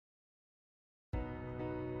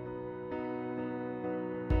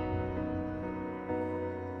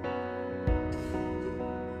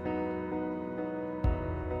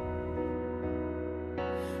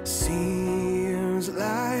Seems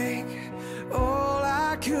like all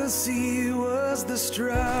I could see was the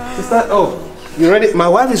struggle. Sister, oh, you ready? My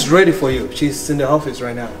wife is ready for you. She's in the office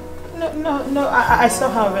right now. No, I saw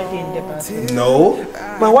her already in the bathroom. No,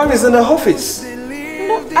 my wife is in the office.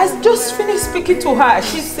 No, I just finished speaking to her.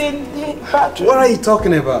 She's in the bathroom. What are you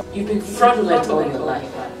talking about? You've been fraudulent all your life.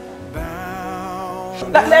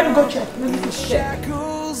 Let me go check. Let me go check.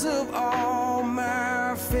 Shackles of all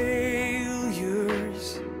my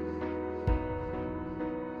failures,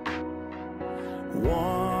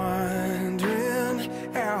 wondering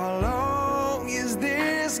how long is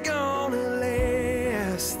this gonna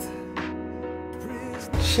last.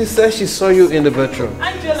 She said she saw you in the bedroom.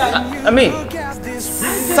 Angela.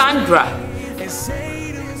 Sandra.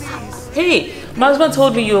 Hey, my husband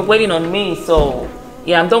told me you were waiting on me, so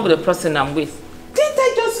yeah, I'm done with the person I'm with. Didn't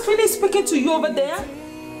I just finish speaking to you over there?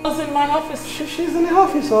 I was in my office. She's in the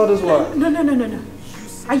office all this while. No.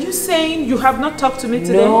 Are you saying you have not talked to me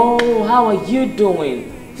today? No, how are you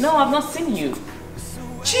doing? No, I've not seen you.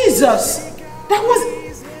 Jesus! That was...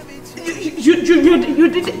 You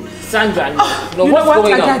did it. Sandra, no, you what's know what?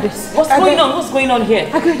 going I on? got this. What's going on? What's going on here?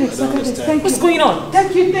 I got this. Thank you. What's going on?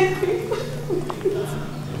 Thank you.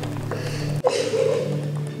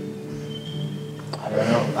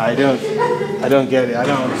 I don't get it. I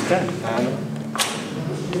don't understand. I don't know.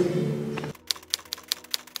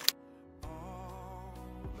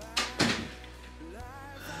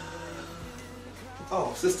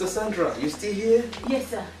 Oh, Sister Sandra, you still here? Yes,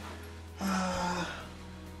 sir. I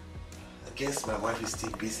guess my wife is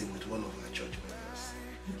still busy with one of her church members.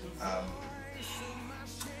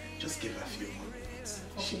 Just give her a few more minutes.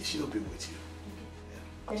 Okay. She'll be with you. Yeah.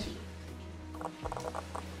 Thank you.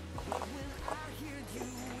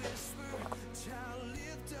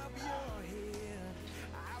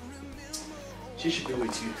 She should be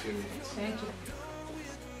with you in a few minutes. Thank you.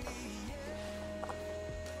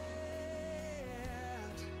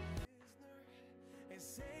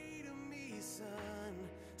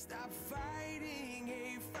 Stop fighting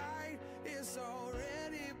a fight, it's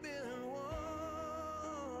already been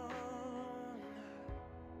won.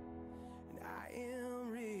 And I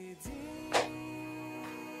am redeemed.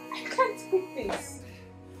 I can't take this.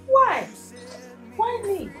 Why? Why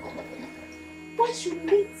me? Why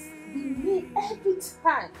should it be me every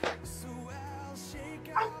time?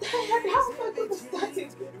 I'm tired. How am I going to start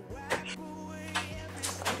it?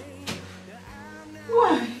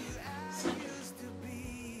 Why?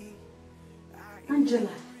 Angela.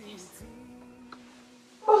 Yes.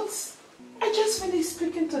 But I just finished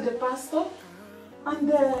speaking to the pastor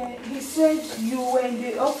and he said you were in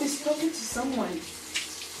the office talking to someone.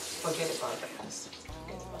 Forget about that.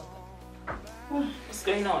 Forget about that. What's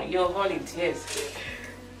going on? You're all in tears.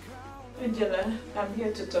 Angela, I'm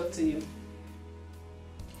here to talk to you.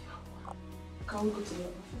 Can we go to your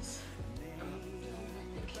office?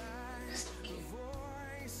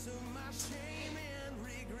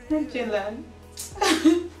 Angela,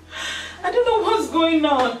 I don't know what's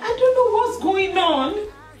going on.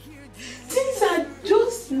 Things are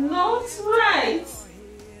just not right.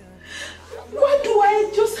 Why do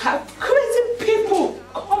I just have crazy people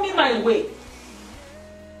coming my way?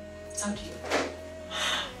 How do you?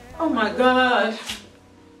 Oh my God.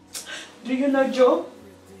 Do you know Joe?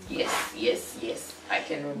 Yes. I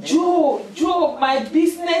can remember. Joe, my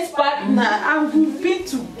business partner, and we've been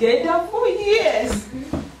together for years.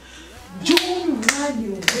 Joe ran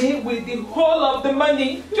away with the whole of the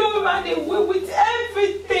money. Joe ran away with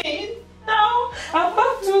everything. Now I'm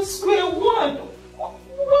back to square one.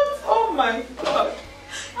 What? Oh my God.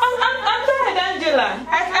 I'm tired, Angela.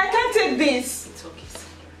 I can't take this. It's okay,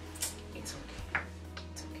 Sandra. It's okay.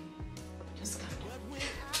 Just calm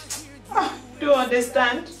down. Don't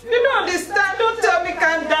understand. You don't understand. Don't tell me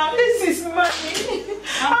calm down. This is money.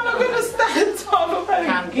 I'm not going to start all over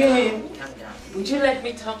again. Calm down. Would you let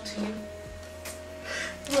me talk to you?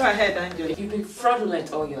 Go ahead, Angela. You've been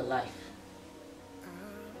fraudulent all your life.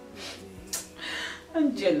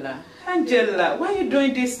 Angela, why are you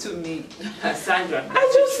doing this to me? Sandra. I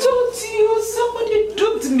just told you somebody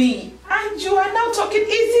duped me. And you are now talking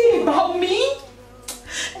easy about me?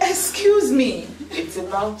 Excuse me. It's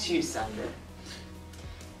about you, Sandra.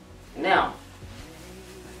 Now,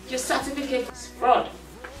 your certificate is fraud.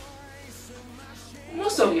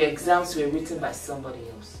 Most of your exams were written by somebody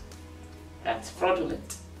else. That's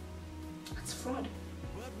fraudulent. That's fraud.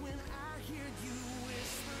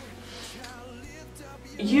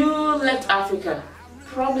 You left Africa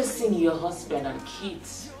promising your husband and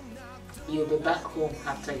kids you'll be back home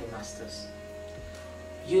after your masters.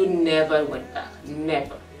 You never went back.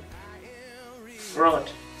 Never. Fraud,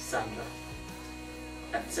 Sandra.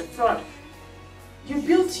 That's a fraud. You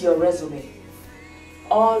built your resume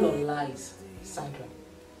all on lies, Sandra.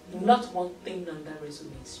 Not one thing on that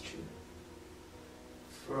resume is true.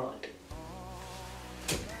 Fraud.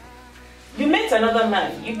 You met another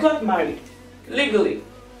man. You got married. Legally.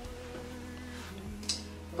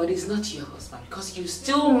 But he's not your husband because you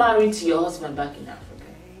still married to your husband back in Africa.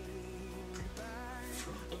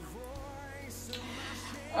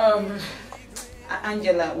 Fraud.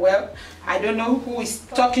 Angela, well, I don't know who is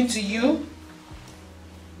talking to you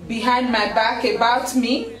behind my back about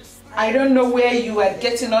me. I don't know where you are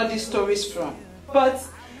getting all these stories from. But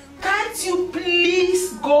can't you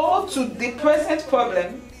please go to the present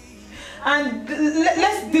problem and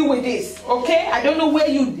let's deal with this, okay? I don't know where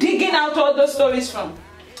you're digging out all those stories from.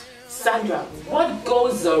 Sandra, what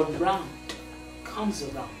goes around comes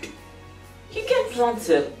around. You can't plant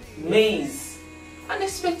a maize and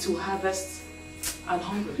expect to harvest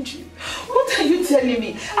 100. What are you telling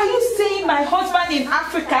me? Are you saying my husband in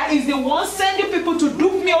Africa is the one sending people to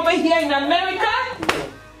dupe me over here in America? No.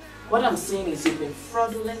 What I'm saying is you've been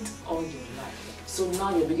fraudulent all your life. So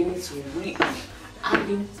now you're beginning to reap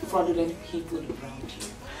having fraudulent people around you.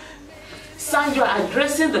 Sandra,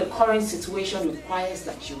 addressing the current situation requires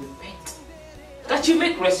that you repent. That you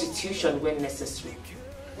make restitution when necessary.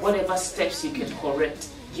 Whatever steps you can correct,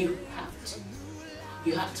 you have to.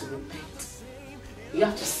 You have to repent. You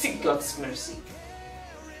have to seek God's mercy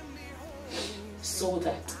so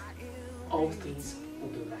that all things will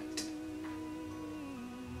be right.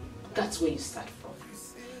 That's where you start from.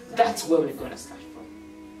 That's where we're going to start from.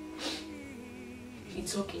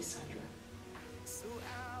 It's okay, Sandra.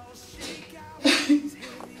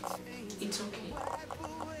 It's okay.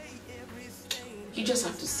 You just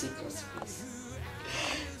have to seek God's grace.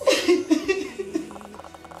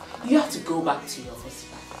 You have to go back to your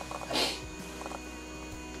husband.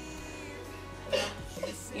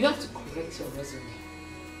 You have to correct your resume.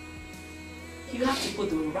 You have to put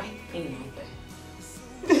the right thing out there.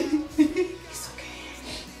 It's okay.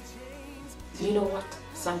 Do you know what,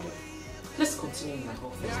 Sandra? Let's continue in my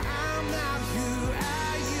office. I'm not who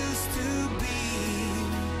I used to be.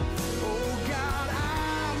 Oh God,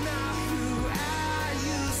 I'm not who I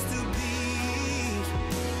used to be.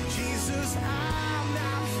 Jesus, I'm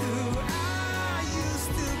not who I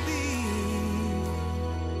used to be.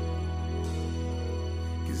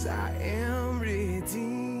 'Cause I am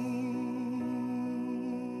redeemed.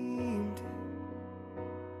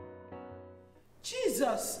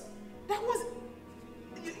 Jesus, that was...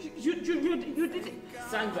 You did it.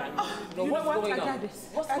 Sandra, no, what's going on?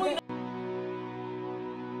 What's going on?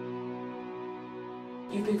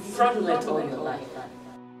 You've been fraudulent all your life.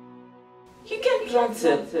 You can't plant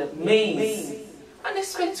a maize and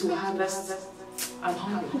expect to harvest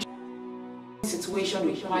 100. The situation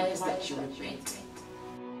requires that you repent.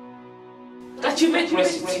 That you make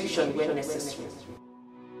restitution when necessary.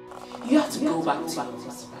 You have to go back to your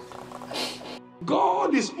husband.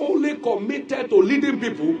 God is only committed to leading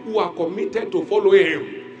people who are committed to following Him.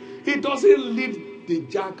 He doesn't lead the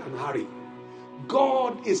Jack and Harry.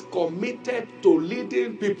 God is committed to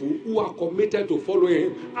leading people who are committed to following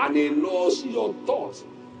Him. And He knows your thoughts.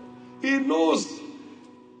 He knows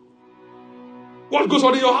what goes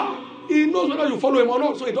on in your heart. He knows whether you follow Him or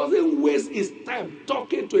not. So He doesn't waste His time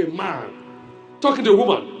talking to a man, talking to a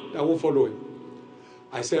woman that won't follow Him.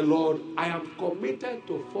 I said, Lord, I am committed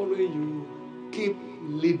to following You. Keep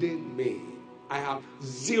leading me. I have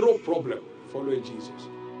zero problem following Jesus.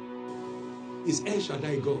 Is El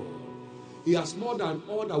Shaddai God. He has more than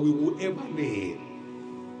all that we will ever name.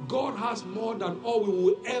 God has more than all we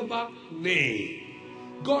will ever name.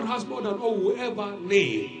 God has more than all we will ever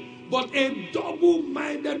name. But a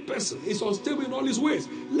double-minded person is unstable in all his ways.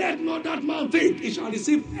 Let not that man think he shall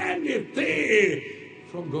receive anything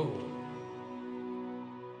from God.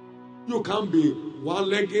 You can't be one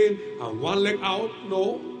leg in and one leg out.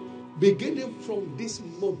 No. Beginning from this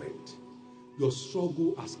moment, your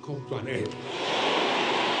struggle has come to an end.